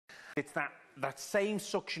It's that same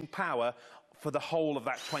suction power for the whole of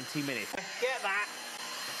that 20 minutes. Get that.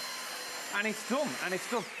 And it's done, and it's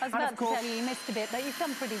done. I was about to tell you missed a bit, but you've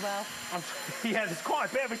done pretty well. Yeah, there's quite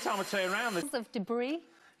a bit every time I turn around. Lots of debris.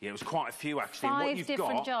 Yeah, it was quite a few, actually. 5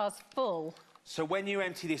 different jars full. So when you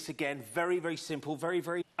empty this again, very, very simple, very,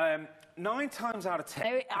 very... 9 times out of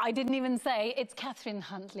 10... I didn't even say it's Catherine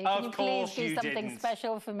Huntley. Can you please do something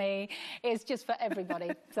special for me? It's just for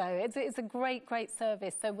everybody. So it's a great, great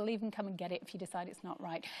service. So we'll even come and get it if you decide it's not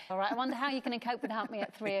right. All right, I wonder how you're going to cope without me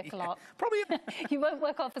at 3 o'clock. Yeah, probably... You won't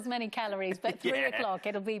work off as many calories, but 3 o'clock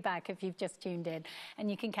it'll be back if you've just tuned in.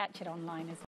 And you can catch it online as well.